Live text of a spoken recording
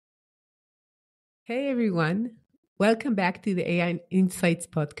Hey everyone, welcome back to the AI Insights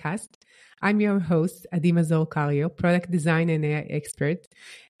podcast. I'm your host, Mazor, Kario, product design and AI expert,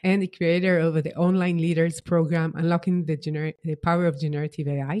 and the creator of the Online Leaders program, Unlocking the Power of Generative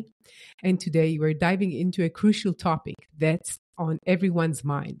AI. And today we're diving into a crucial topic that's on everyone's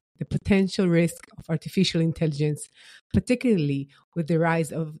mind, the potential risk of artificial intelligence, particularly with the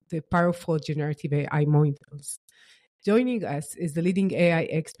rise of the powerful generative AI models. Joining us is the leading AI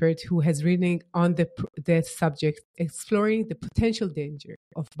expert who has written on the subject, exploring the potential danger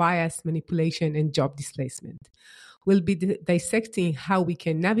of bias, manipulation, and job displacement. We'll be dissecting how we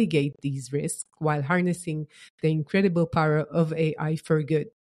can navigate these risks while harnessing the incredible power of AI for good.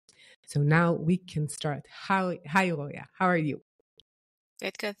 So now we can start. Hi, Roya. How are you?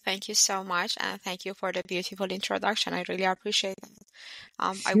 Good. Thank you so much. And thank you for the beautiful introduction. I really appreciate it.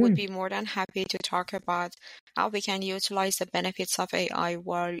 I Sure. would be more than happy to talk about how we can utilize the benefits of AI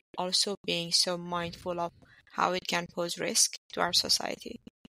while also being so mindful of how it can pose risk to our society.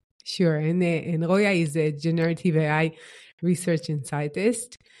 Sure. And Roya is a generative AI research and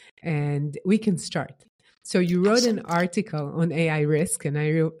scientist, and we can start. So you wrote an article on AI risk, and I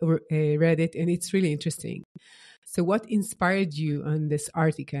read it, and it's really interesting. So what inspired you on this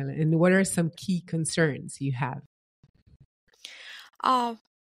article, and what are some key concerns you have?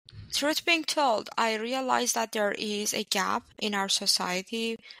 Truth being told, I realized that there is a gap in our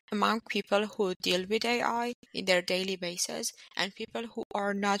society among people who deal with AI in their daily basis and people who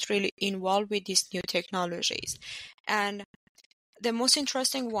are not really involved with these new technologies. And the most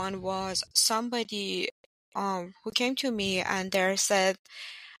interesting one was somebody who came to me and they said,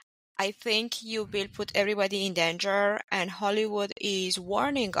 I think you will put everybody in danger, and Hollywood is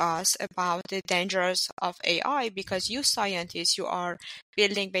warning us about the dangers of AI because you scientists, you are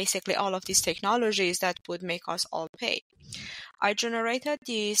building basically all of these technologies that would make us all pay. I generated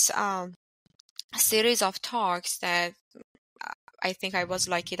this series of talks that I think I was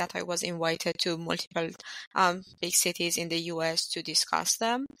lucky that I was invited to multiple big cities in the US to discuss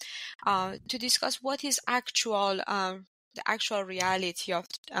them, to discuss what is the actual reality of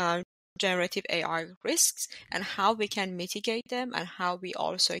generative AI risks and how we can mitigate them and how we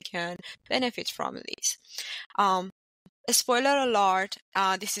also can benefit from these. Spoiler alert,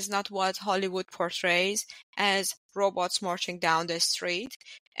 this is not what Hollywood portrays as robots marching down the street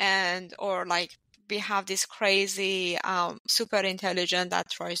or like we have this crazy super intelligent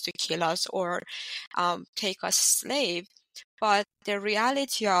that tries to kill us or take us slave. But the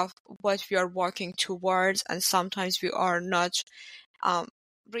reality of what we are working towards, and sometimes we are not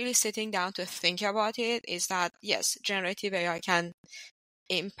really sitting down to think about it, is that yes, generative AI can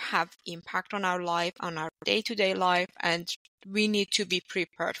have impact on our life, on our day-to-day life, and we need to be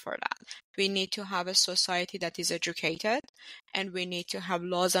prepared for that. We need to have a society that is educated, and we need to have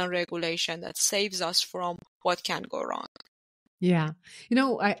laws and regulation that saves us from what can go wrong. Yeah.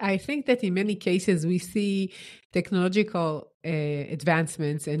 I think that in many cases we see technological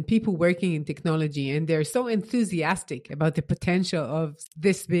advancements and people working in technology, and they're so enthusiastic about the potential of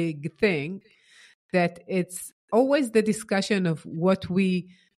this big thing that it's always the discussion of what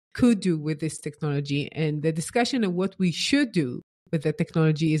we could do with this technology, and the discussion of what we should do with the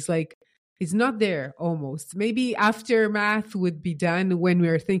technology is not there almost. Maybe aftermath would be done when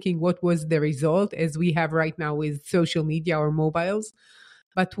we're thinking what was the result, as we have right now with social media or mobiles.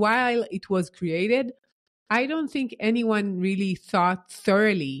 But while it was created, I don't think anyone really thought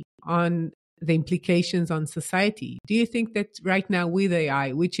thoroughly on the implications on society. Do you think that right now with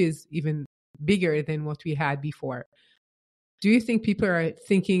AI, which is even bigger than what we had before, do you think people are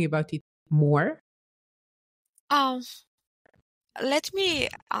thinking about it more?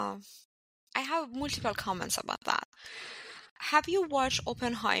 I have multiple comments about that. Have you watched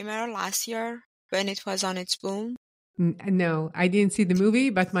Oppenheimer last year when it was on its boom? No, I didn't see the movie,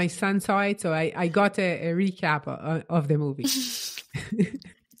 but my son saw it, so I got a recap of the movie.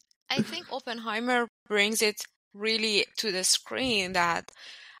 I think Oppenheimer brings it really to the screen that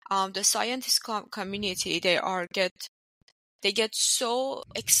the scientist community, they get so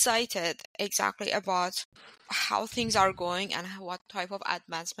excited exactly about how things are going and what type of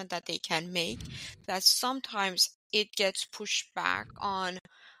advancement that they can make, that sometimes it gets pushed back on,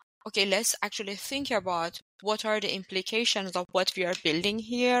 okay, let's actually think about what are the implications of what we are building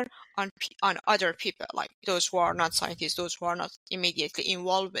here on other people, like those who are not scientists, those who are not immediately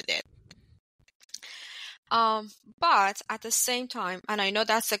involved with it. But at the same time, and I know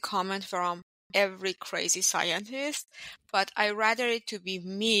that's a comment from every crazy scientist, but I rather it to be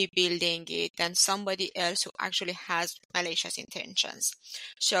me building it than somebody else who actually has malicious intentions.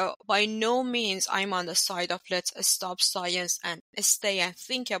 So by no means I'm on the side of let's stop science and stay and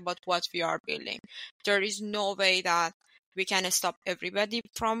think about what we are building. There is no way that we can stop everybody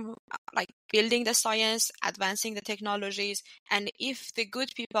from like building the science, advancing the technologies, and if the good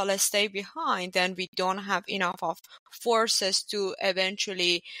people stay behind, then we don't have enough of forces to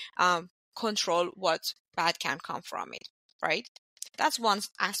eventually control what bad can come from it, right? That's one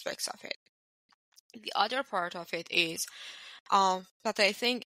aspect of it. The other part of it is that I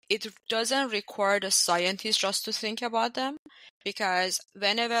think it doesn't require the scientists just to think about them, because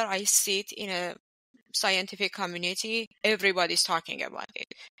whenever I sit in a scientific community, everybody's talking about it.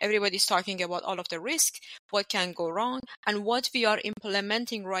 Everybody's talking about all of the risks, what can go wrong, and what we are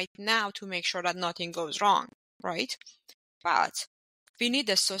implementing right now to make sure that nothing goes wrong, right? But we need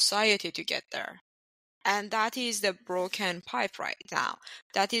the society to get there. And that is the broken pipe right now.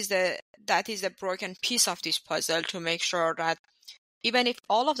 That is the broken piece of this puzzle, to make sure that even if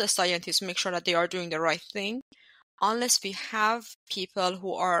all of the scientists make sure that they are doing the right thing, unless we have people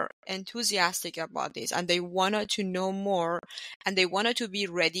who are enthusiastic about this and they wanted to know more and they wanted to be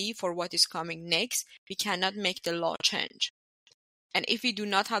ready for what is coming next, we cannot make the law change. And if we do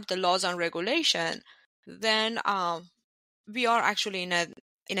not have the laws and regulation, then we are actually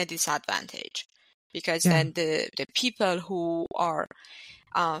in a disadvantage, because Yeah. then the people who are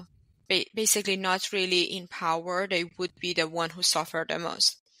basically not really in power, they would be the one who suffer the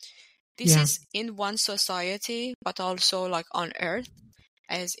most. This Yeah. is in one society, but also like on Earth,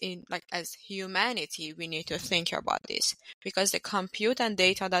 as humanity, we need to think about this, because the compute and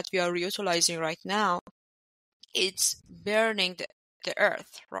data that we are utilizing right now, it's burning the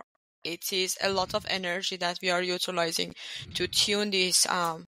Earth. It is a lot of energy that we are utilizing to tune these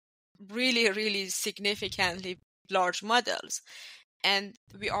really, really significantly large models. And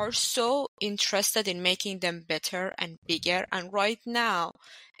we are so interested in making them better and bigger. And right now,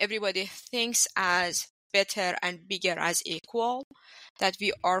 everybody thinks as better and bigger as equal, that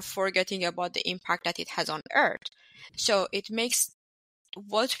we are forgetting about the impact that it has on Earth. So it makes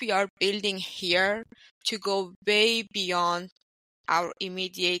what we are building here to go way beyond our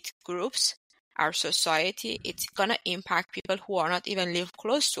immediate groups, our society. It's gonna impact people who are not even live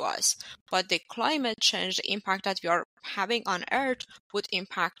close to us. But the climate change, the impact that we are having on Earth, would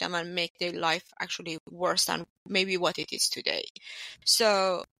impact them and make their life actually worse than maybe what it is today.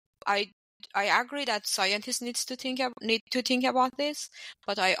 So I agree that scientists need to think about this,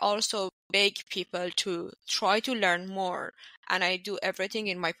 but I also beg people to try to learn more, and I do everything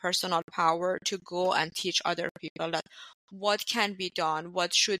in my personal power to go and teach other people that what can be done,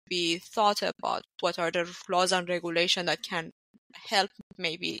 what should be thought about, what are the laws and regulation that can help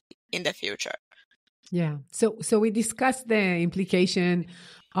maybe in the future. Yeah. So we discussed the implication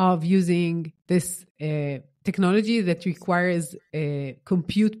of using this technology that requires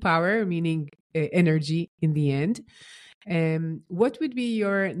compute power, meaning energy in the end. What would be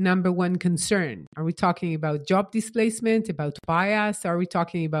your number one concern? Are we talking about job displacement, about bias? Are we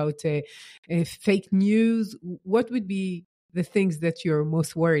talking about fake news? What would be the things that you're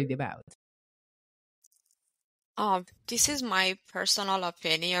most worried about? This is my personal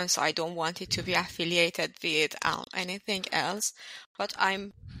opinion, so I don't want it to be affiliated with anything else, but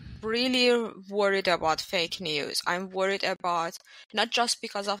I'm really worried about fake news. I'm worried about, not just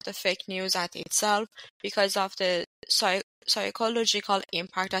because of the fake news at itself, because of the psychological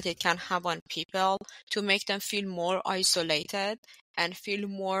impact that it can have on people, to make them feel more isolated and feel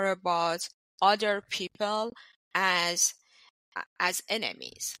more about other people as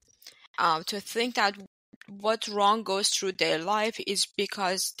enemies. To think that what wrong goes through their life is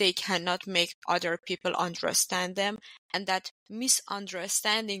because they cannot make other people understand them, and that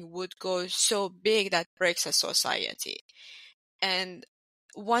misunderstanding would go so big that breaks a society. And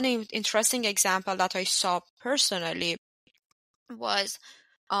one interesting example that I saw personally was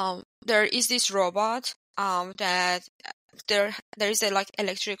there is this robot that there is a like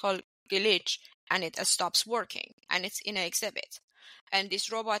electrical glitch, and it stops working, and it's in an exhibit. And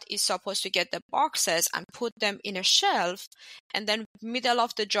this robot is supposed to get the boxes and put them in a shelf, and then middle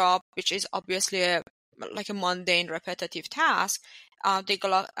of the job, which is obviously a mundane, repetitive task,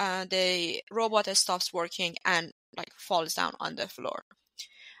 the robot stops working and falls down on the floor.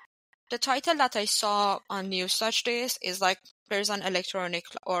 The title that I saw on News Such This is there's an electronic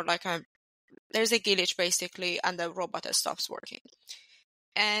or there's a glitch basically, and the robot stops working.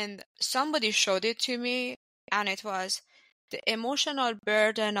 And somebody showed it to me, and it was the emotional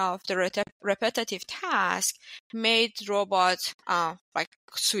burden of the repetitive task made robot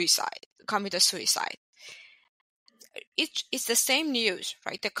suicide, commit a suicide. It's the same news,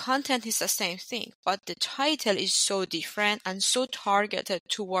 right? The content is the same thing, but the title is so different and so targeted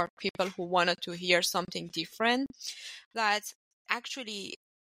toward people who wanted to hear something different that actually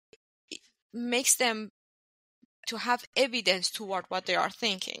makes them to have evidence toward what they are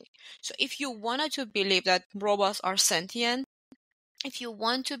thinking. So if you wanted to believe that robots are sentient, if you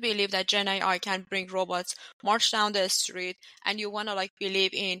want to believe that Gen AI can bring robots march down the street, and you want to like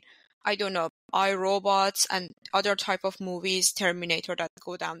believe in, I don't know, iRobots and other type of movies, Terminator, that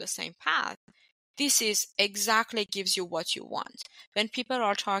go down the same path, this is exactly gives you what you want. When people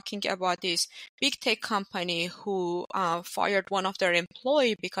are talking about this big tech company who fired one of their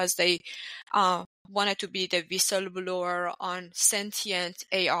employee because they wanted to be the whistleblower on sentient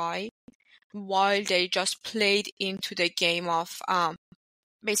AI, while they just played into the game of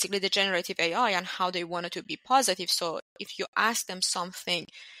basically the generative AI and how they wanted to be positive. So if you ask them something,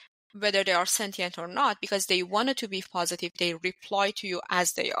 whether they are sentient or not, because they wanted to be positive, they reply to you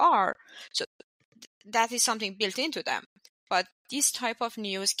as they are. So that is something built into them. But this type of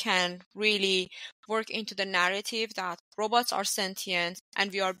news can really work into the narrative that robots are sentient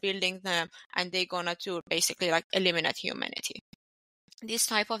and we are building them and they're gonna to basically like eliminate humanity. This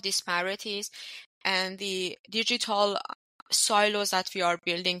type of disparities and the digital silos that we are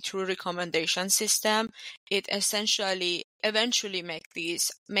building through recommendation system, it essentially eventually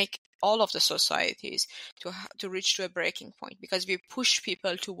make all of the societies to reach to a breaking point, because we push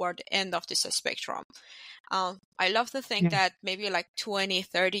people toward the end of this spectrum. I love to think that maybe like 20,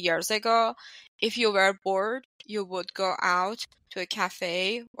 30 years ago, if you were bored, you would go out to a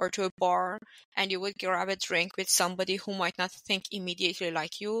cafe or to a bar and you would grab a drink with somebody who might not think immediately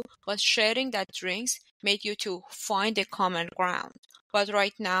like you, but sharing that drinks made you to find a common ground. But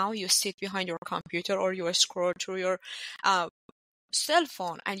right now, you sit behind your computer or you scroll through your cell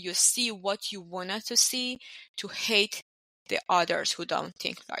phone and you see what you wanted to see to hate the others who don't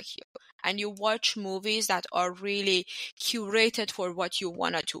think like you. And you watch movies that are really curated for what you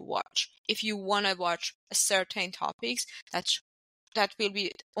wanted to watch. If you want to watch a certain topics, that will be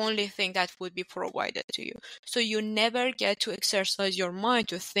the only thing that would be provided to you. So you never get to exercise your mind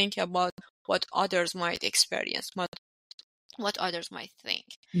to think about what others might experience, what others might think.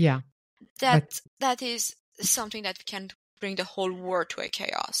 Yeah. That is something that can bring the whole world to a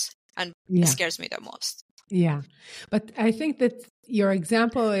chaos, and it scares me the most. Yeah. But I think that your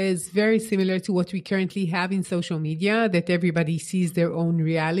example is very similar to what we currently have in social media, that everybody sees their own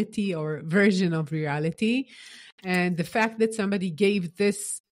reality or version of reality. And the fact that somebody gave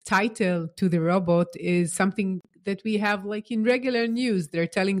this title to the robot is something that we have like in regular news. They're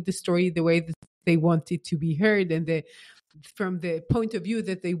telling the story the way that they want it to be heard and from the point of view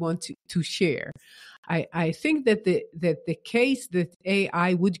that they want to share. I think that the case that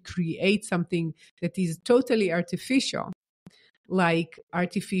AI would create something that is totally artificial, like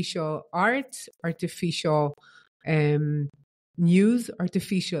artificial art, artificial news,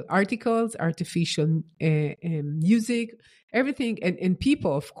 artificial articles, artificial music, everything, and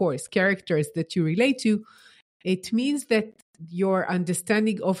people, of course, characters that you relate to, it means that your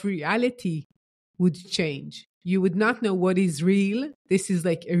understanding of reality would change. You would not know what is real. This is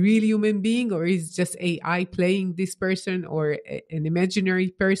like a real human being, or is just AI playing this person, or an imaginary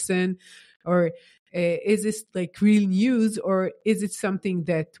person, or is this like real news, or is it something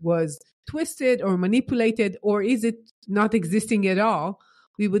that was twisted or manipulated, or is it not existing at all?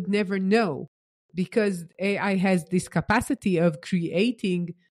 We would never know, because AI has this capacity of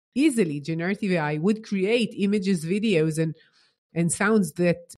creating easily. Generative AI would create images, videos, and sounds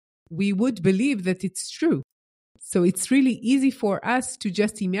that we would believe that it's true. So it's really easy for us to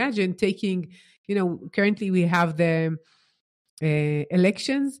just imagine taking, currently we have the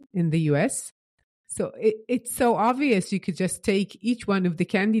elections in the US. So it's so obvious you could just take each one of the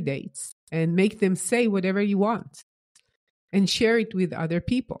candidates and make them say whatever you want and share it with other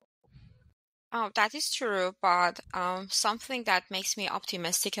people. Oh, that is true, but something that makes me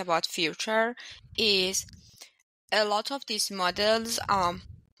optimistic about future is a lot of these models,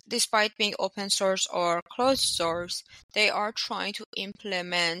 despite being open source or closed source, they are trying to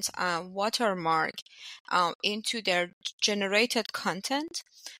implement watermark into their generated content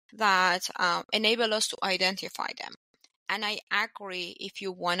that enable us to identify them. And I agree, if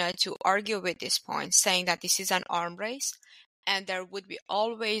you wanted to argue with this point, saying that this is an arm race, and there would be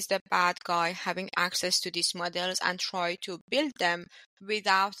always the bad guy having access to these models and try to build them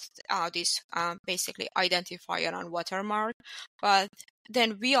without this basically identifier and watermark. But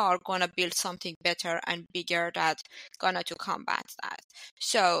then we are going to build something better and bigger that's going to combat that.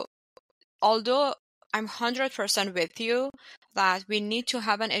 So although I'm 100% with you that we need to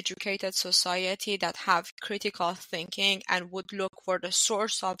have an educated society that have critical thinking and would look for the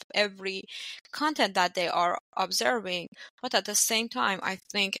source of every content that they are observing. But at the same time, I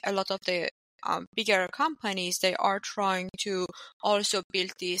think a lot of the bigger companies, they are trying to also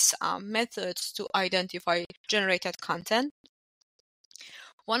build these methods to identify generated content.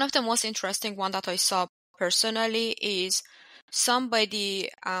 One of the most interesting one that I saw personally is somebody,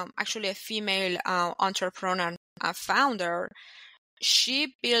 actually a female entrepreneur and founder.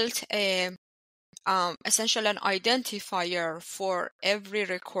 She built essentially an identifier for every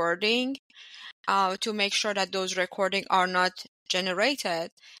recording to make sure that those recordings are not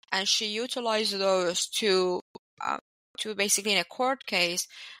generated, and she utilized those to basically in a court case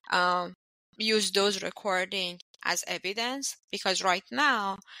use those recording as evidence, because right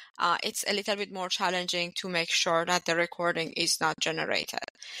now it's a little bit more challenging to make sure that the recording is not generated.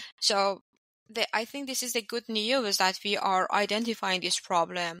 So I think this is the good news, that we are identifying this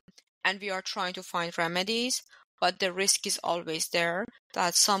problem and we are trying to find remedies, but the risk is always there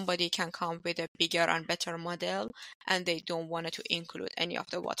that somebody can come with a bigger and better model and they don't want to include any of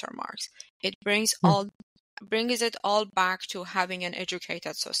the watermarks. It brings it all back to having an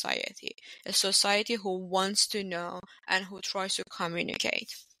educated society, a society who wants to know and who tries to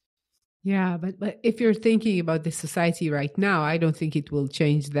communicate. Yeah, but if you're thinking about the society right now, I don't think it will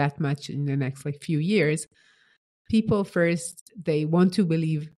change that much in the next few years. People first, they want to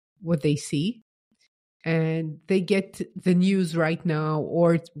believe what they see, and they get the news right now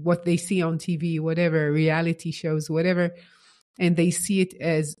or what they see on TV, whatever, reality shows, whatever, and they see it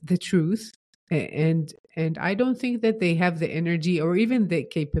as the truth. And I don't think that they have the energy or even the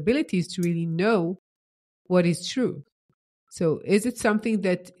capabilities to really know what is true. So is it something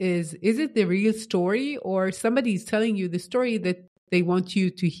that is it the real story, or somebody is telling you the story that they want you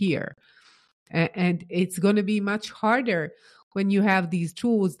to hear? And it's going to be much harder when you have these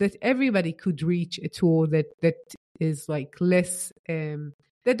tools that everybody could reach, a tool that is less,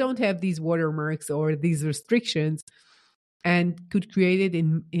 that don't have these watermarks or these restrictions, and could create it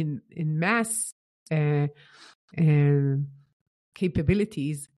in mass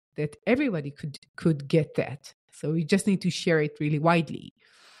capabilities that everybody could get that. So we just need to share it really widely.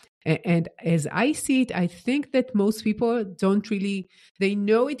 And as I see it, I think that most people don't really, they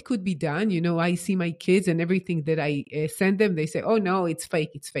know it could be done. I see my kids and everything that I send them, they say, oh no, it's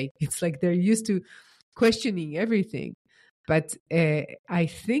fake, it's fake. It's like they're used to questioning everything. But I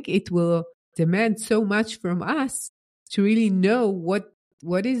think it will demand so much from us to really know what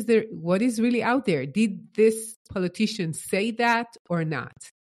is really out there. Did this politician say that or not?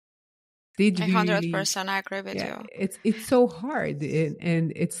 Did we 100% agree with you. It's so hard,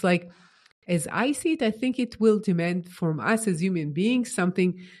 and it's as I see it, I think it will demand from us as human beings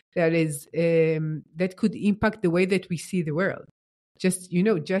something that is that could impact the way that we see the world. Just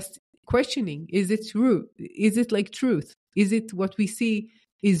questioning: is it true? Is it truth? Is it what we see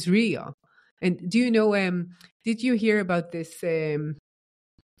is real? And do you know? Did you hear about this person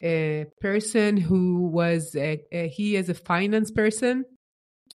who was he is a finance person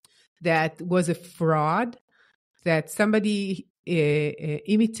that was a fraud, that somebody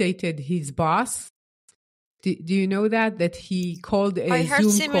imitated his boss? Do you know that he called a I heard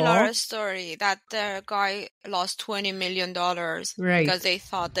Zoom similar call? story that the guy lost $20 million Right. because they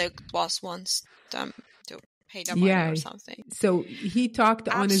thought the boss wants them to pay the money Yeah. or something. So he talked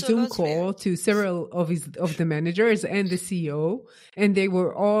on a Zoom Absolutely. call to several of the managers and the CEO, and they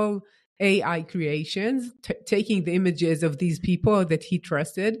were all AI creations, taking the images of these people that he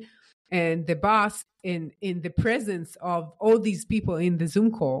trusted. And the boss, in the presence of all these people in the Zoom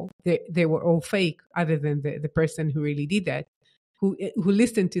call, they were all fake, other than the person who really did that, who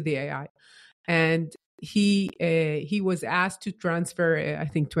listened to the AI. And he was asked to transfer, I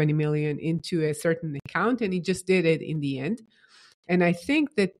think, 20 million into a certain account, and he just did it in the end. And I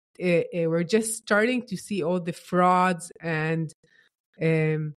think that we're just starting to see all the frauds and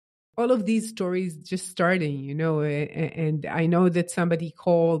all of these stories just starting, and I know that somebody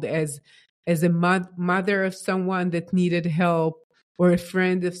called as a mother of someone that needed help, or a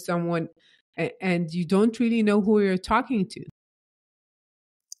friend of someone, and you don't really know who you're talking to.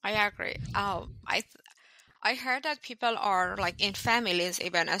 I agree. I heard that people are in families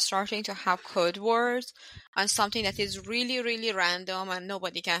even starting to have code words on something that is really, really random and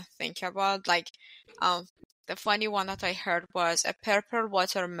nobody can think about. The funny one that I heard was a purple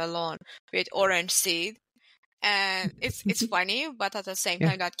watermelon with orange seed. And it's funny, but at the same Yeah.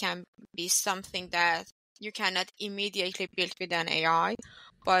 time, that can be something that you cannot immediately build with an AI.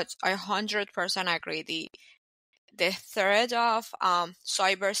 But I 100% agree. The threat of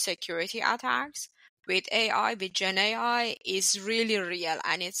cyber security attacks with AI, with Gen AI, is really real,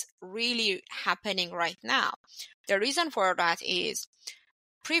 and it's really happening right now. The reason for that is,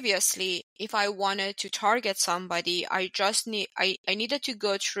 previously, if I wanted to target somebody, I needed to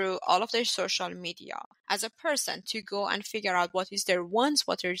go through all of their social media as a person to go and figure out what is their wants,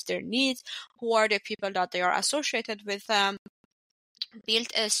 what is their needs, who are the people that they are associated with them, build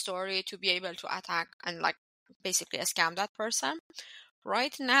a story to be able to attack and basically scam that person.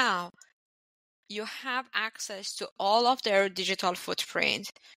 Right now, you have access to all of their digital footprint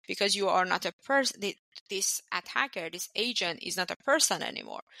because you are not a person. This attacker, this agent is not a person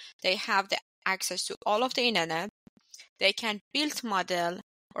anymore. They have the access to all of the internet. They can build model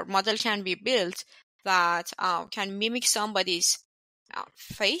can be built that can mimic somebody's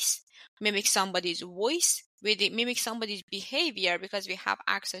face, mimic somebody's voice, mimic somebody's behavior, because we have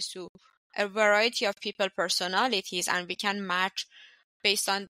access to a variety of people personalities, and we can match based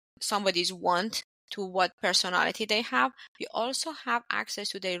on somebody's want to what personality they have. We also have access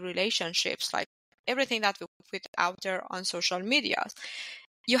to their relationships, like everything that we put out there on social media.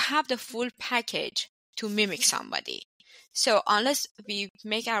 You have the full package to mimic somebody. So unless we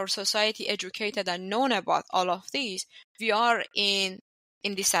make our society educated and known about all of these, we are in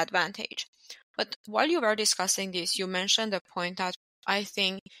disadvantage. But while you were discussing this, you mentioned the point that I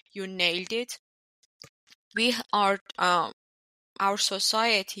think you nailed it. We are our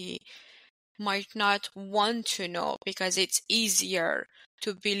society might not want to know because it's easier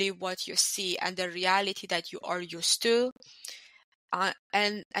to believe what you see and the reality that you are used to.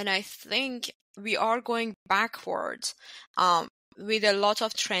 And I think we are going backwards with a lot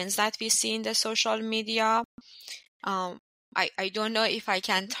of trends that we see in the social media. I don't know if I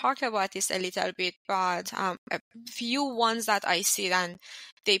can talk about this a little bit, but a few ones that I see and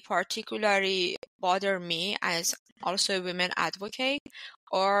they particularly bother me as also a women advocate,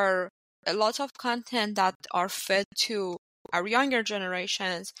 or a lot of content that are fed to our younger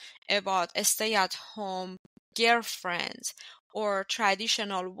generations about stay-at-home girlfriends or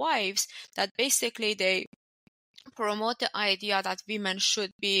traditional wives, that basically they promote the idea that women should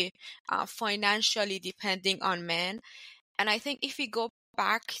be financially depending on men. And I think if we go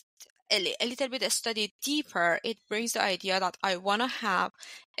back a little bit, a study deeper, it brings the idea that I want to have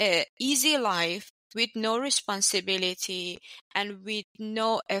an easy life with no responsibility and with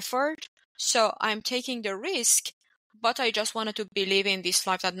no effort. So I'm taking the risk, but I just wanted to believe in this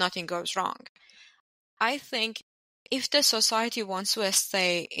life that nothing goes wrong. I think if the society wants to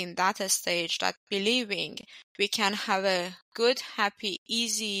stay in that stage, that believing we can have a good, happy,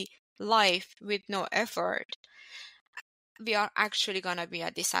 easy life with no effort, we are actually going to be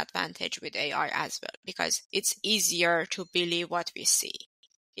at disadvantage with AI as well, because it's easier to believe what we see.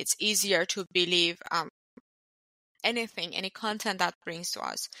 It's easier to believe anything, any content that brings to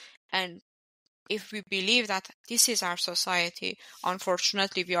us. And if we believe that this is our society,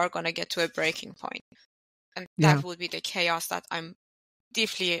 unfortunately, we are going to get to a breaking point. And that would be the chaos that I'm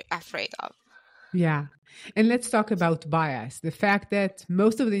deeply afraid of. Yeah. And let's talk about bias. The fact that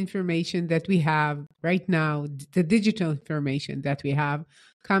most of the information that we have right now, the digital information that we have,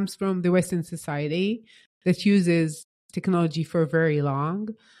 comes from the Western society that uses technology for very long.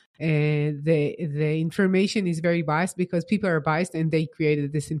 And the information is very biased because people are biased and they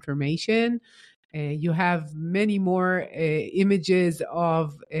created this information. You have many more images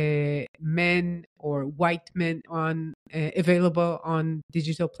of men or white men on available on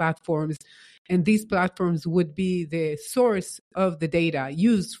digital platforms, and these platforms would be the source of the data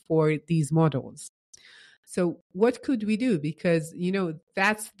used for these models. So what could we do? Because,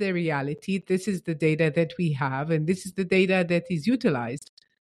 that's the reality. This is the data that we have, and this is the data that is utilized.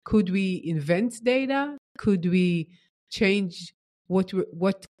 Could we invent data? Could we change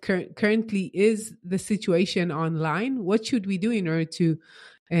what currently is the situation online? What should we do in order to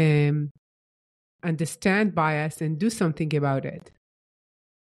understand bias and do something about it?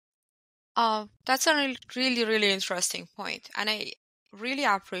 That's a really, really interesting point. And I really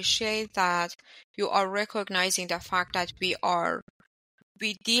appreciate that you are recognizing the fact that we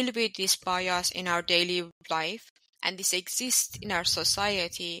deal with this bias in our daily life, and this exists in our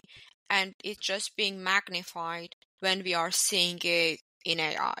society, and it's just being magnified when we are seeing it in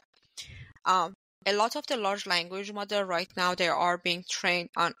AI. A lot of the large language model right now, they are being trained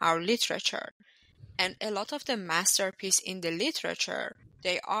on our literature, and a lot of the masterpiece in the literature,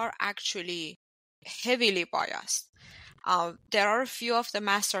 they are actually heavily biased. There are a few of the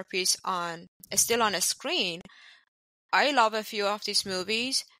masterpiece still on a screen. I love a few of these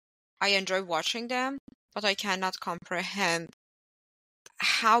movies. I enjoy watching them, but I cannot comprehend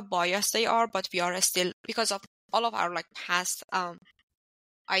how biased they are. But we are still, because of all of our past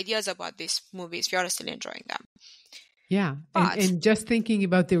ideas about these movies. We are still enjoying them. Yeah. But And just thinking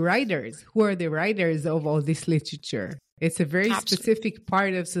about the writers, who are the writers of all this literature? It's a very absolutely. specific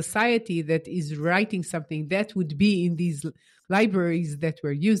part of society that is writing something that would be in these libraries that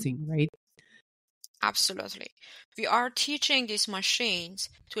we're using, right? Absolutely. We are teaching these machines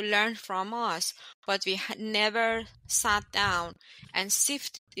to learn from us, but we never sat down and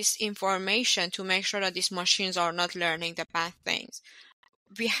sift this information to make sure that these machines are not learning the bad things.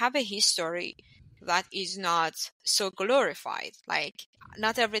 We have a history that is not so glorified. Like,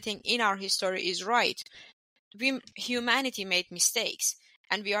 not everything in our history is right. Humanity made mistakes,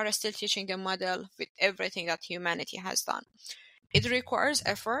 and we are still teaching the model with everything that humanity has done. It requires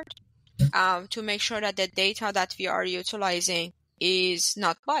effort to make sure that the data that we are utilizing is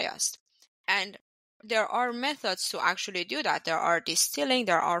not biased. And there are methods to actually do that. There are distilling,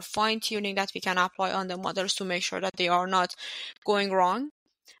 there are fine-tuning that we can apply on the models to make sure that they are not going wrong.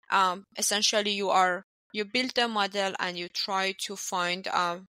 Essentially, you build the model and you try to find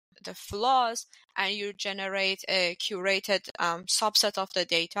the flaws, and you generate a curated subset of the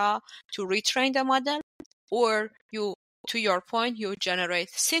data to retrain the model, or to your point, you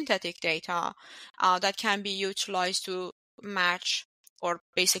generate synthetic data that can be utilized to match or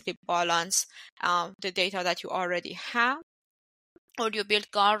basically balance the data that you already have, or you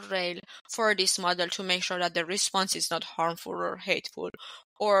build guardrail for this model to make sure that the response is not harmful or hateful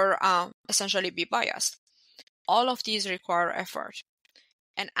or essentially be biased. All of these require effort.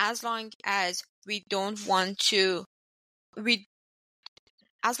 And as long as we don't want to,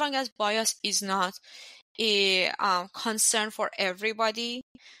 as long as bias is not a concern for everybody,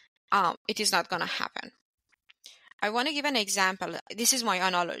 it is not going to happen. I want to give an example. This is my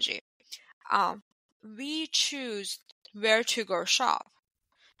analogy. We choose where to go shop.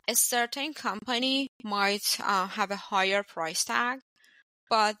 A certain company might have a higher price tag,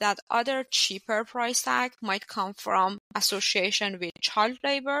 but that other cheaper price tag might come from association with child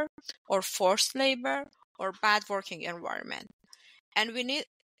labor or forced labor or bad working environment. And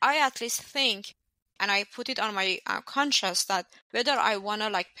I at least think, and I put it on my conscience, that whether I want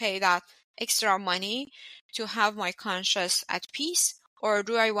to pay that extra money to have my conscience at peace, or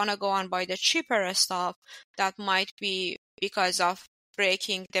do I want to go and buy the cheaper stuff that might be because of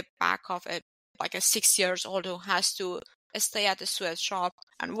breaking the back of a 6 years old who has to stay at the sweatshop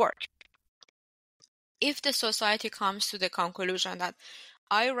and work. If the society comes to the conclusion that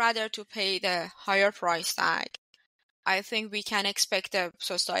I rather to pay the higher price tag, I think we can expect the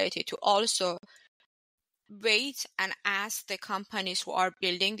society to also wait and ask the companies who are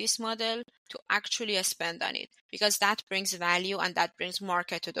building this model to actually spend on it, because that brings value and that brings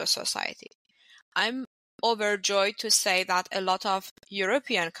market to the society. I'm overjoyed to say that a lot of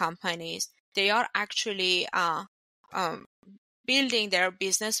European companies, they are actually building their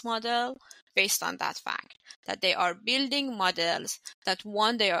business model based on that fact, that they are building models that,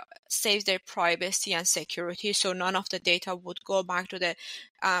 one, they save their privacy and security, so none of the data would go back to the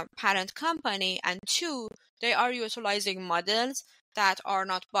parent company, and two, they are utilizing models that are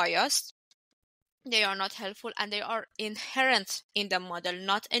not biased, they are not helpful, and they are inherent in the model,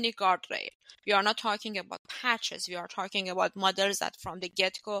 not any guardrail. We are not talking about patches. We are talking about models that from the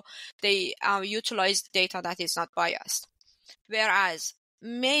get-go, they utilize data that is not biased. Whereas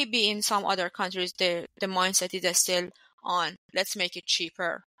maybe in some other countries, the mindset is still on, let's make it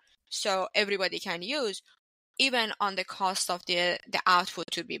cheaper so everybody can use, even on the cost of the output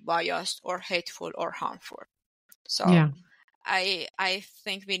to be biased or hateful or harmful. So Yeah. I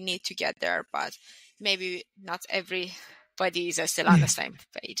think we need to get there, but maybe not everybody is still on the same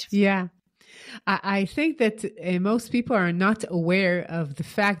page. Yeah. I think that most people are not aware of the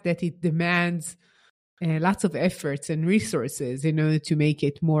fact that it demands lots of efforts and resources in order to make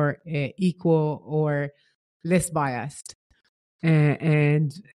it more equal or less biased.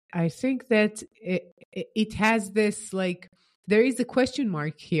 And I think that it has this, there is a question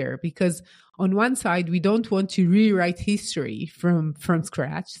mark here, because on one side, we don't want to rewrite history from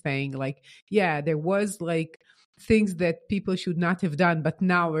scratch, saying yeah, there was things that people should not have done, but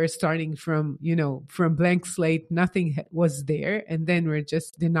now we're starting from blank slate, nothing was there, and then we're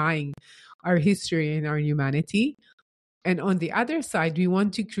just denying our history and our humanity. And on the other side, we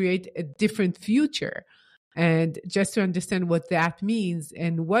want to create a different future. And just to understand what that means,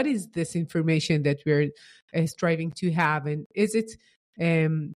 and what is this information that we're striving to have, and is it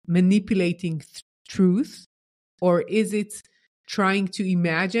manipulating truth, or is it trying to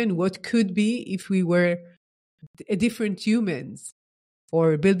imagine what could be if we were different humans,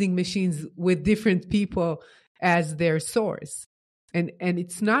 or building machines with different people as their source? And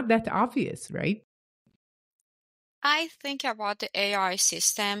it's not that obvious, right? I think about the AI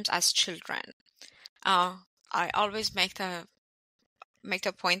systems as children. I always make the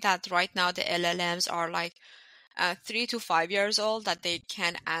point that right now the LLMs are like 3 to 5 years old, that they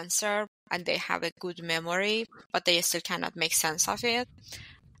can answer and they have a good memory, but they still cannot make sense of it.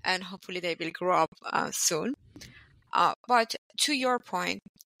 And hopefully they will grow up soon. But to your point,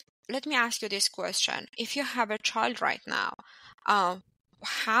 let me ask you this question. If you have a child right now,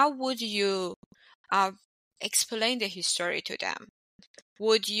 how would you explain the history to them?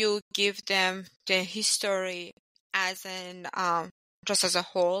 Would you give them the history as an just as a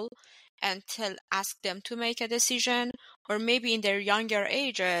whole and ask them to make a decision? Or maybe in their younger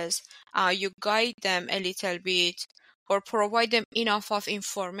ages, you guide them a little bit or provide them enough of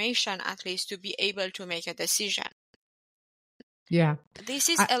information at least to be able to make a decision? Yeah. This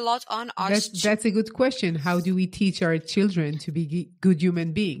is a lot on us. That's a good question. How do we teach our children to be good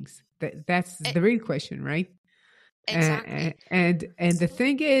human beings? That's the real question, right? Exactly. And the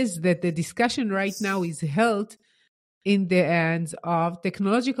thing is that the discussion right now is held in the hands of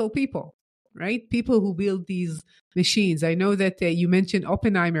technological people, right? People who build these machines. I know that you mentioned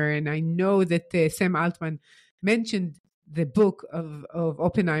Oppenheimer, and I know that Sam Altman mentioned the book of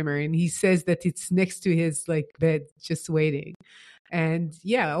Oppenheimer, and he says that it's next to his like bed, just waiting. And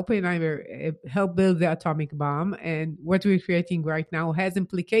yeah, Oppenheimer helped build the atomic bomb, and what we're creating right now has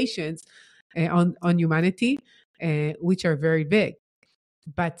implications on humanity, which are very big.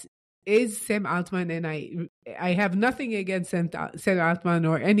 But is Sam Altman, and I have nothing against Sam Altman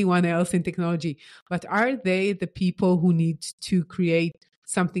or anyone else in technology, but are they the people who need to create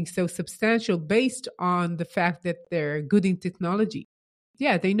something so substantial based on the fact that they're good in technology?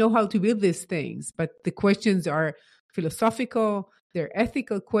 Yeah, they know how to build these things, but the questions are philosophical, they're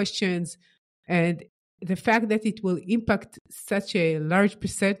ethical questions, and the fact that it will impact such a large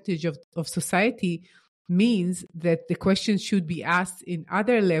percentage of society means that the questions should be asked in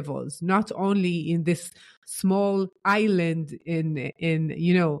other levels, not only in this small island in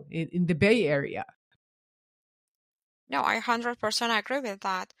the Bay Area. No, I 100% agree with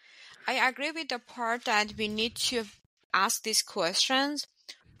that. I agree with the part that we need to ask these questions,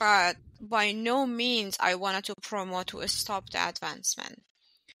 but by no means I wanted to promote to stop the advancement,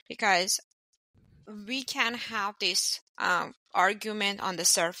 because we can have this argument on the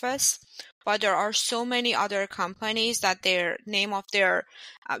surface, but there are so many other companies that their name of their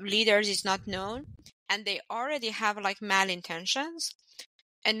leaders is not known, and they already have like malintentions,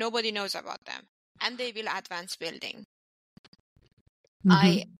 and nobody knows about them, and they will advance building.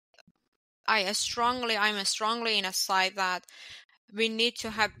 Mm-hmm. I'm strongly in a side that we need to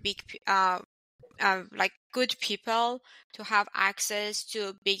have like good people to have access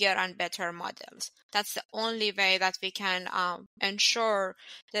to bigger and better models. That's the only way that we can ensure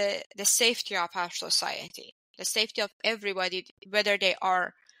the safety of our society, the safety of everybody, whether they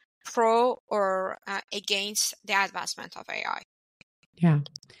are pro or against the advancement of AI. Yeah.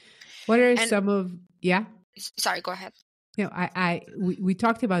 What are And some of, yeah? sorry, go ahead. We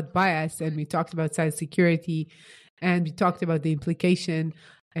talked about bias, and we talked about cybersecurity, and we talked about the implication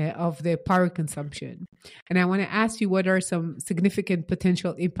of the power consumption. And I want to ask you, what are some significant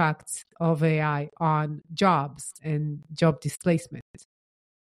potential impacts of AI on jobs and job displacement?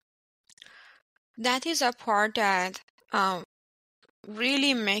 That is a part that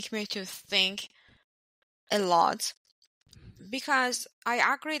really make me to think a lot, because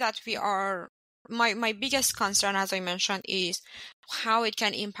I agree that we are my biggest concern, as I mentioned, is how it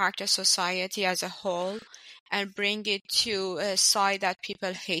can impact a society as a whole and bring it to a side that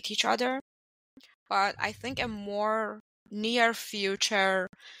people hate each other. But I think a more near future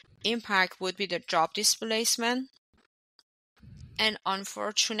impact would be the job displacement. And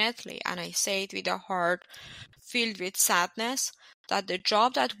unfortunately, and I say it with a heart filled with sadness, that the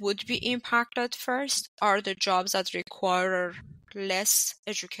job that would be impacted first are the jobs that require less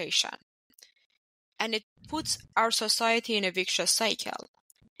education. And it puts our society in a vicious cycle.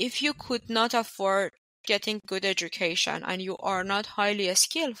 If you could not afford getting good education and you are not highly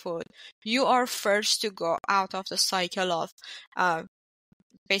skillful, you are first to go out of the cycle of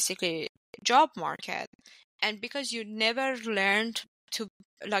basically job market. And because you never learned to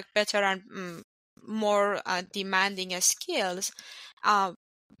like better and more demanding skills,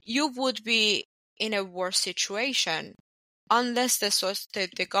 you would be in a worse situation unless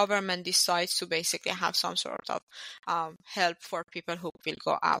the government decides to basically have some sort of help for people who will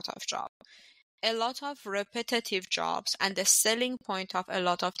go out of job. A lot of repetitive jobs, and the selling point of a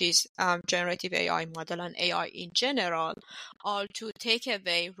lot of these generative AI model and AI in general are to take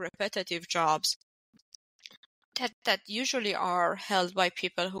away repetitive jobs that usually are held by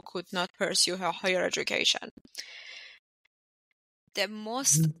people who could not pursue a higher education. The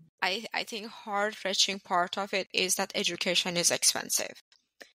most, I think, heart-wrenching part of it is that education is expensive.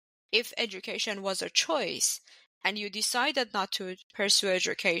 If education was a choice and you decided not to pursue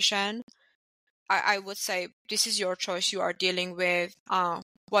education, I would say this is your choice. You are dealing with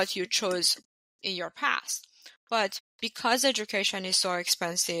what you chose in your past. But because education is so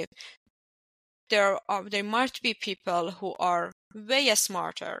expensive, there might be people who are way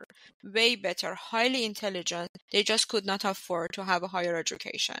smarter, way better, highly intelligent. They just could not afford to have a higher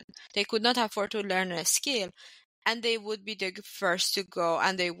education. They could not afford to learn a skill, and they would be the first to go,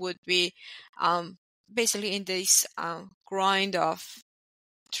 and they would be basically in this grind of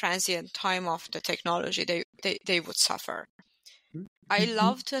transient time of the technology. They would suffer. I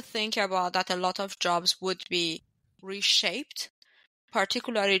love to think about that a lot of jobs would be reshaped,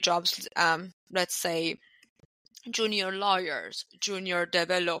 particularly jobs, let's say, junior lawyers, junior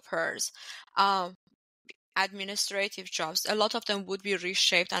developers, administrative jobs. A lot of them would be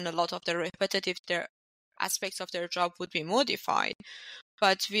reshaped, and a lot of the repetitive aspects of their job would be modified.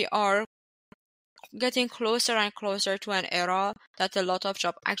 But we are getting closer and closer to an era that a lot of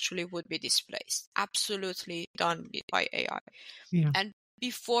jobs actually would be displaced, absolutely done by AI. Yeah. And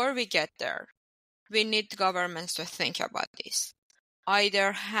before we get there, we need governments to think about this.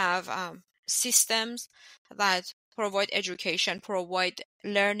 Either have systems that provide education, provide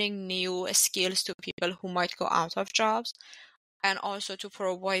learning new skills to people who might go out of jobs, and also to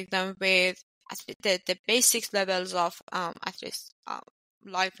provide them with the basic levels of at least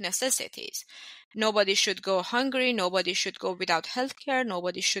life necessities. Nobody should go hungry, nobody should go without healthcare,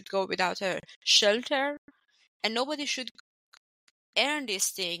 nobody should go without a shelter, and nobody should earn this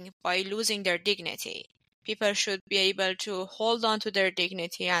thing by losing their dignity. People should be able to hold on to their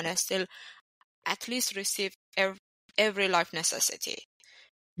dignity and still at least receive every life necessity.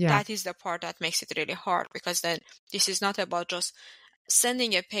 Yeah. That is the part that makes it really hard, because then this is not about just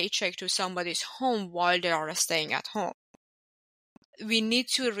sending a paycheck to somebody's home while they are staying at home. We need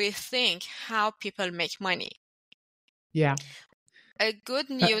to rethink how people make money. Yeah. A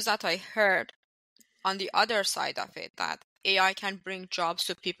good news that I heard on the other side of it, that AI can bring jobs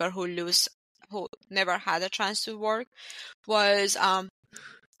to people who never had a chance to work, was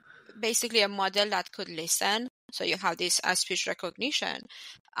basically a model that could listen. So you have this speech recognition,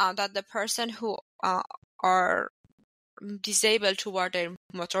 that the person who are disabled toward their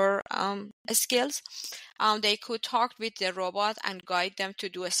motor skills, they could talk with the robot and guide them to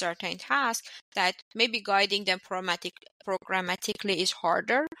do a certain task that maybe guiding them programmatically is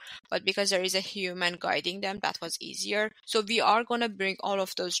harder, but because there is a human guiding them, that was easier. So we are going to bring all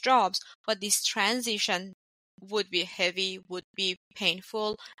of those jobs, but this transition would be heavy, would be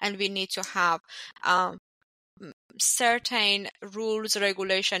painful, and we need to have certain rules,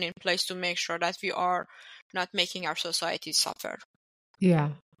 regulation in place to make sure that we are not making our society suffer.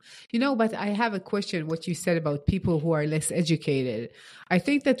 Yeah. But I have a question, what you said about people who are less educated. I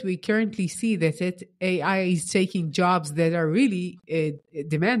think that we currently see that AI is taking jobs that are really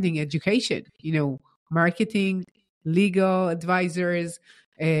demanding education, marketing, legal advisors,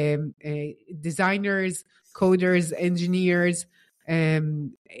 designers, coders, engineers,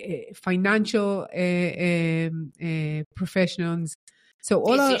 financial professionals. So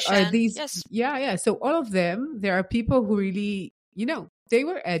all are these, yes. yeah. So all of them, there are people who really, they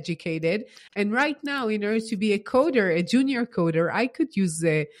were educated. And right now, in order to be a coder, a junior coder, I could use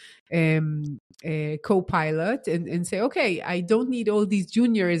a co-pilot and say, okay, I don't need all these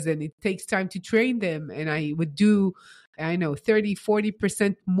juniors and it takes time to train them. And I would do, 30,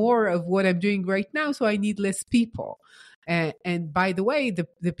 40% more of what I'm doing right now. So I need less people. And by the way,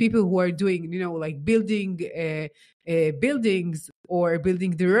 the people who are doing, like building buildings or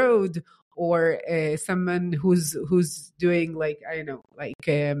building the road, or someone who's doing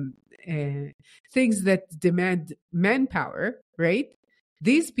things that demand manpower, right?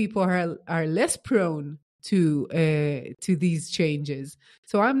 These people are less prone to these changes.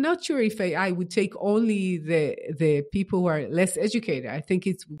 So I'm not sure if AI would take only the people who are less educated. I think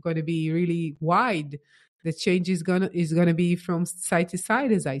it's going to be really wide. The change is gonna be from side to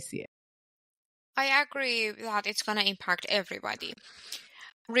side, as I see it. I agree that it's going to impact everybody.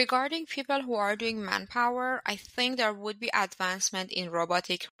 Regarding people who are doing manpower, I think there would be advancement in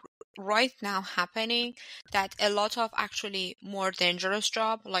robotic right now happening, that a lot of actually more dangerous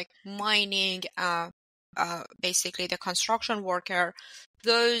job like mining, basically the construction worker,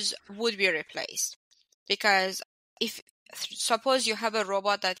 those would be replaced. Because if suppose you have a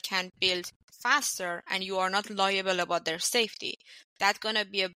robot that can build faster and you are not liable about their safety, that's going to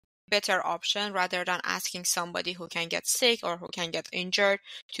be a better option rather than asking somebody who can get sick or who can get injured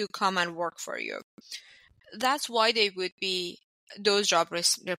to come and work for you. That's why they would be those job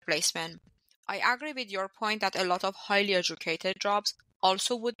replacement. I agree with your point that a lot of highly educated jobs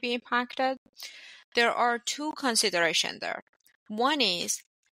also would be impacted. There are two considerations there. One is,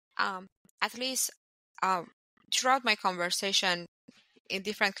 at least throughout my conversation in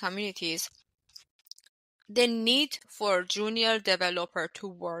different communities, the need for junior developer to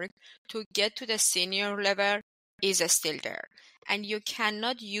work to get to the senior level is still there. And you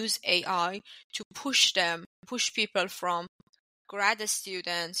cannot use AI to push people from grad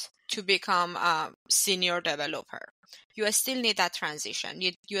students to become a senior developer. You still need that transition.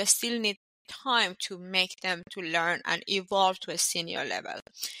 You still need time to make them to learn and evolve to a senior level.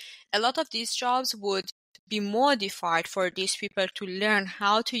 A lot of these jobs would be modified for these people to learn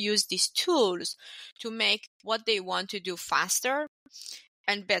how to use these tools to make what they want to do faster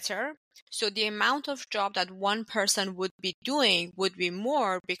and better. So the amount of job that one person would be doing would be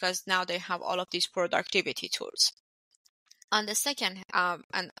more because now they have all of these productivity tools. On the second,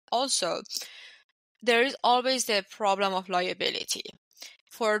 and also, there is always the problem of liability.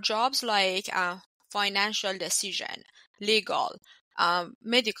 For jobs like financial decision, legal,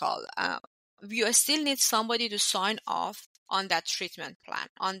 medical, you still need somebody to sign off on that treatment plan,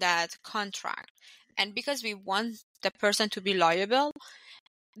 on that contract. And because we want the person to be liable,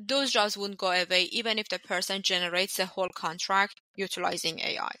 those jobs wouldn't go away even if the person generates the whole contract utilizing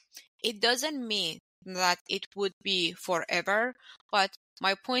AI. It doesn't mean that it would be forever, but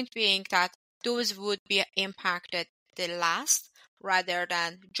my point being that those would be impacted the last rather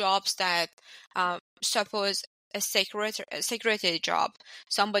than jobs that suppose a secretary job,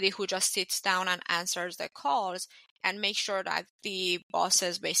 somebody who just sits down and answers the calls and makes sure that the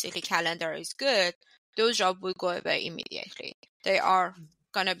boss's basically calendar is good, those jobs would go away immediately. They are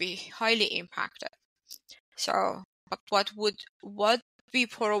going to be highly impacted. So what be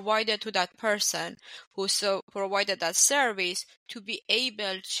provided to that person who so provided that service to be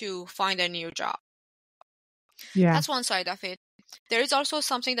able to find a new job? Yeah. That's one side of it. There is also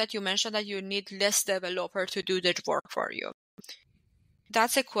something that you mentioned, that you need less developer to do the work for you.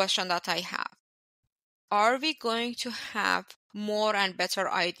 That's a question that I have. Are we going to have more and better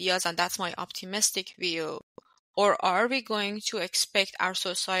ideas, and that's my optimistic view, or are we going to expect our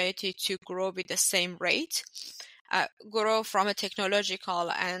society to grow with the same rate, grow from a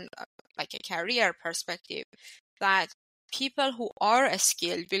technological and like a career perspective, that people who are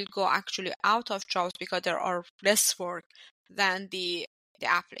skilled will go actually out of jobs because there are less work than the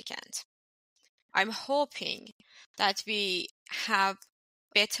applicant? I'm hoping that we have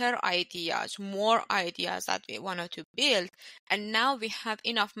better ideas, more ideas that we wanted to build, and now we have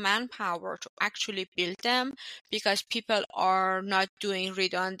enough manpower to actually build them because people are not doing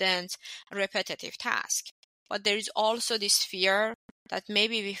redundant, repetitive tasks. But there is also this fear that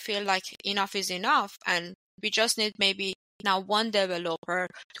maybe we feel like enough is enough and we just need maybe now one developer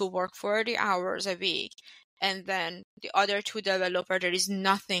to work 40 hours a week, and then the other two developers, there is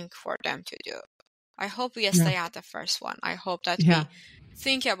nothing for them to do. I hope we stay at the first one. I hope that we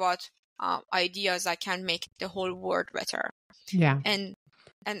think about ideas that can make the whole world better. Yeah. And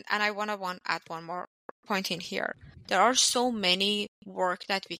I want to add one more point in here. There are so many work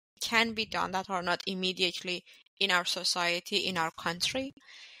that we can be done that are not immediately in our society, in our country.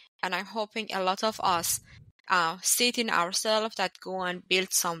 And I'm hoping a lot of us sit in ourselves that go and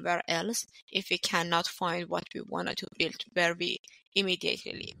build somewhere else if we cannot find what we wanted to build where we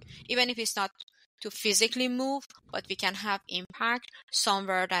immediately live. Even if it's not to physically move, but we can have impact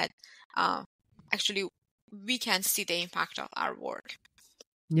somewhere that actually we can see the impact of our work.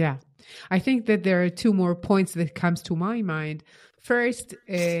 Yeah. I think that there are two more points that comes to my mind. First,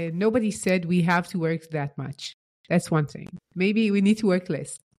 nobody said we have to work that much. That's one thing. Maybe we need to work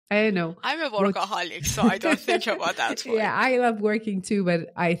less. I don't know. I'm a workaholic, so I don't think about that way. Yeah, I love working too, but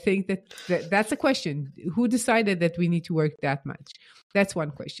I think that's a question. Who decided that we need to work that much? That's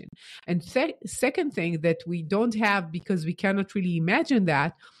one question. And second thing that we don't have, because we cannot really imagine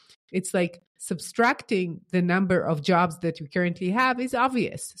that, it's like subtracting the number of jobs that we currently have is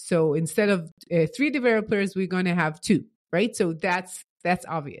obvious. So instead of 3 developers, we're going to have 2, right? So that's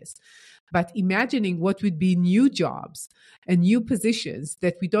obvious. But imagining what would be new jobs and new positions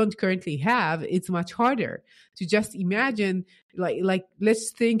that we don't currently have, it's much harder to just imagine. Like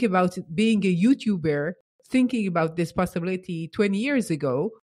let's think about being a YouTuber, thinking about this possibility 20 years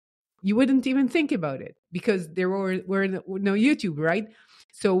ago. You wouldn't even think about it because there were no YouTube, right?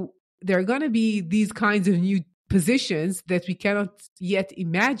 So there are going to be these kinds of new positions that we cannot yet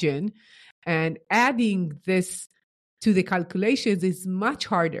imagine. And adding this to the calculations is much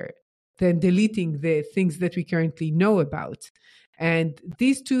harder than deleting the things that we currently know about. And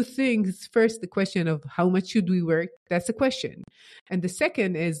these two things, first, the question of how much should we work? That's a question. And the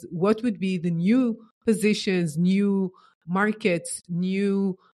second is what would be the new positions, new markets,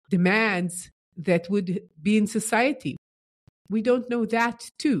 new demands that would be in society? We don't know that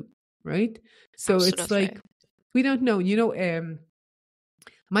too, right? So it's Absolutely. like, we don't know.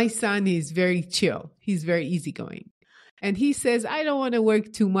 My son is very chill. He's very easygoing. And he says, I don't want to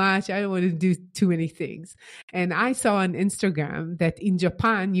work too much. I don't want to do too many things. And I saw on Instagram that in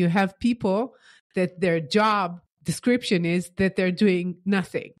Japan, you have people that their job description is that they're doing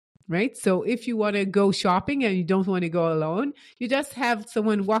nothing, right? So if you want to go shopping and you don't want to go alone, you just have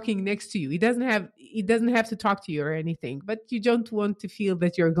someone walking next to you. He doesn't have to talk to you or anything, but you don't want to feel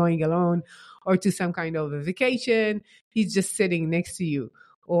that you're going alone or to some kind of a vacation. He's just sitting next to you.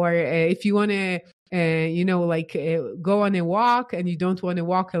 Or if you want to, go on a walk and you don't want to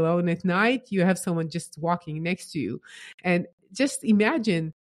walk alone at night, you have someone just walking next to you. And just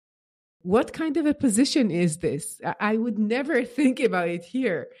imagine, what kind of a position is this? I would never think about it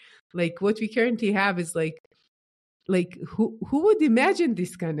here. Like what we currently have is like who would imagine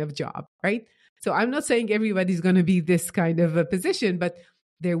this kind of job, right? So I'm not saying everybody's going to be this kind of a position, but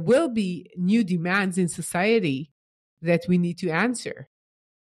there will be new demands in society that we need to answer.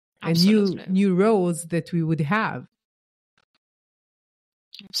 Absolutely. And new roles that we would have.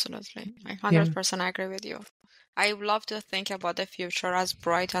 Absolutely. I 100% agree with you. I love to think about the future as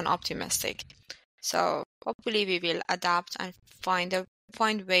bright and optimistic. So hopefully we will adapt and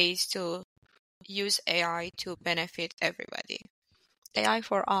find ways to use AI to benefit everybody. AI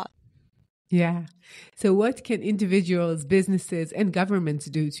for all. Yeah. So what can individuals, businesses, and governments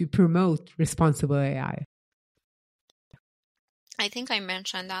do to promote responsible AI? I think I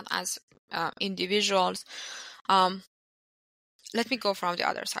mentioned that as individuals. Let me go from the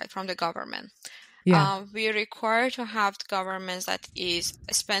other side, from the government. Yeah. We require to have governments that is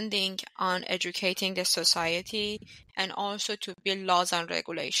spending on educating the society and also to build laws and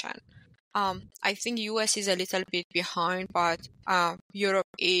regulation. I think US is a little bit behind, but Europe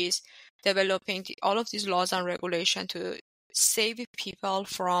is developing all of these laws and regulation to save people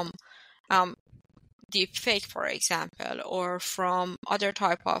from deep fake, for example, or from other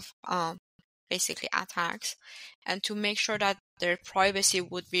type of basically attacks, and to make sure that their privacy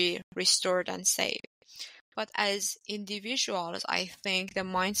would be restored and safe. But as individuals, I think the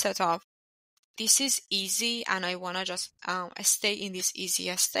mindset of this is easy and I want to just stay in this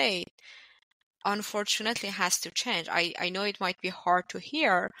easy state, unfortunately has to change. I know it might be hard to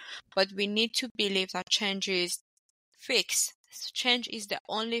hear, but we need to believe that change is fixed. Change is the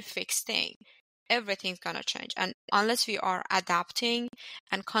only fixed thing. Everything's gonna change, and unless we are adapting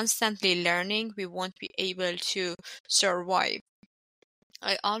and constantly learning, we won't be able to survive.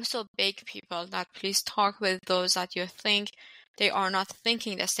 I also beg people that please talk with those that you think they are not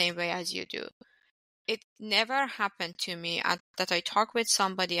thinking the same way as you do. It never happened to me that I talk with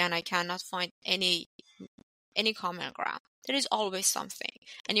somebody and I cannot find any common ground. There is always something,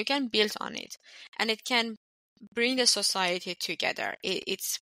 and you can build on it, and it can bring the society together. It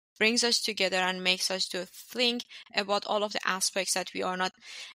brings us together and makes us to think about all of the aspects that we are not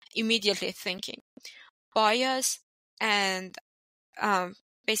immediately thinking. Bias and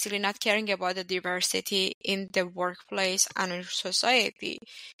basically not caring about the diversity in the workplace and in society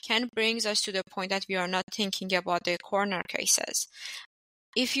can bring us to the point that we are not thinking about the corner cases.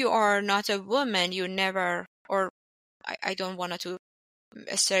 If you are not a woman, you never, or I don't want to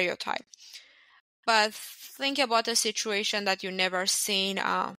stereotype, but think about a situation that you never seen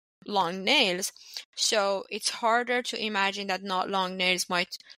long nails. So it's harder to imagine that not long nails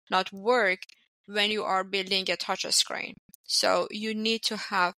might not work when you are building a touch screen. So you need to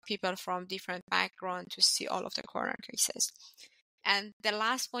have people from different backgrounds to see all of the corner cases. And the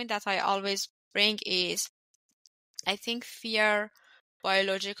last point that I always bring is, I think fear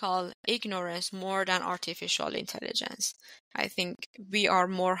biological ignorance more than artificial intelligence. I think we are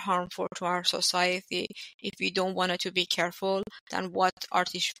more harmful to our society if we don't want to be careful than what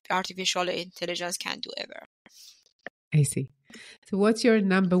artificial intelligence can do ever. I see. So what's your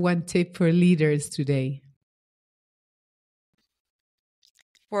number one tip for leaders today?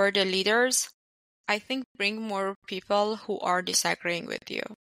 For the leaders, I think bring more people who are disagreeing with you.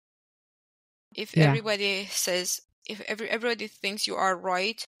 If everybody says, if everybody thinks you are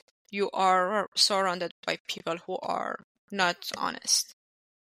right, you are surrounded by people who are not honest.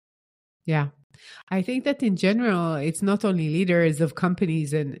 Yeah. I think that in general, it's not only leaders of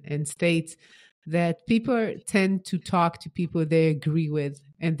companies and states, that people tend to talk to people they agree with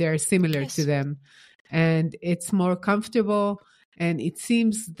and they're similar to them. And it's more comfortable And it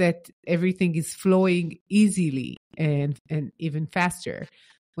seems that everything is flowing easily and even faster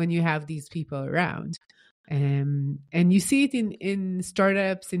when you have these people around. And you see it in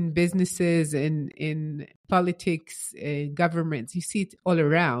startups, in businesses, in politics, governments. You see it all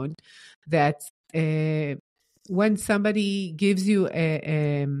around that when somebody gives you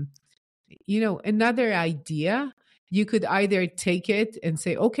another idea, you could either take it and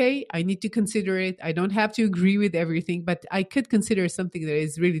say, okay, I need to consider it. I don't have to agree with everything, but I could consider something that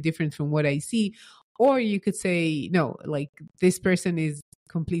is really different from what I see. Or you could say, no, like this person is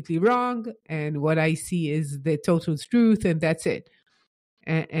completely wrong, and what I see is the total truth, and that's it.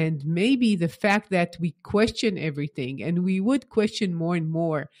 And maybe the fact that we question everything, and we would question more and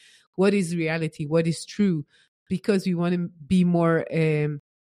more what is reality, what is true, because we want to be more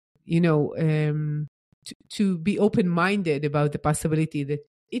to be open-minded about the possibility that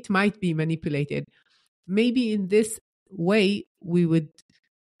it might be manipulated. Maybe in this way, we would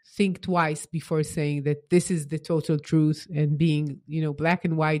think twice before saying that this is the total truth and being, black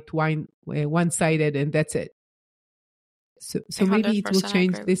and white, one-sided, and that's it. So maybe it will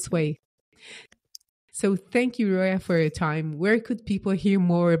change this way. So thank you, Roya, for your time. Where could people hear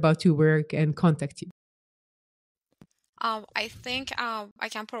more about your work and contact you? I think I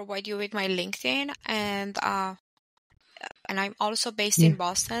can provide you with my LinkedIn, and I'm also based in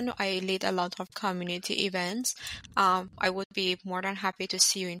Boston. I lead a lot of community events. I would be more than happy to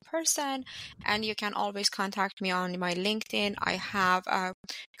see you in person, and you can always contact me on my LinkedIn. I have a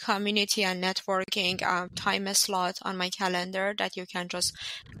community and networking time slot on my calendar that you can just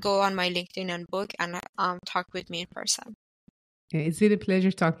go on my LinkedIn and book and talk with me in person. It's been a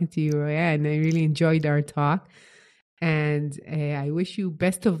pleasure talking to you, Roya, and I really enjoyed our talk. And I wish you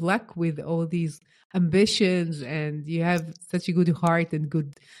best of luck with all these ambitions, and you have such a good heart and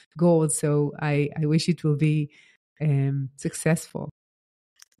good goals. So I wish it will be successful.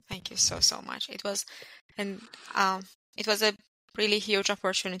 Thank you so much. It was a really huge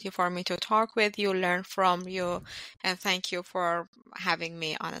opportunity for me to talk with you, learn from you, and thank you for having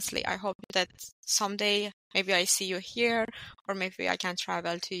me. Honestly, I hope that someday maybe I see you here, or maybe I can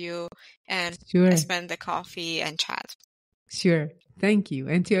travel to you and spend the coffee and chat. Sure. Thank you.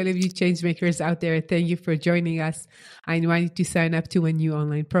 And to all of you change makers out there, thank you for joining us. I invite you to sign up to a new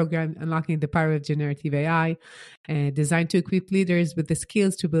online program, Unlocking the Power of Generative AI, designed to equip leaders with the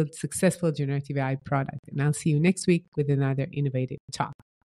skills to build successful generative AI product. And I'll see you next week with another innovative talk.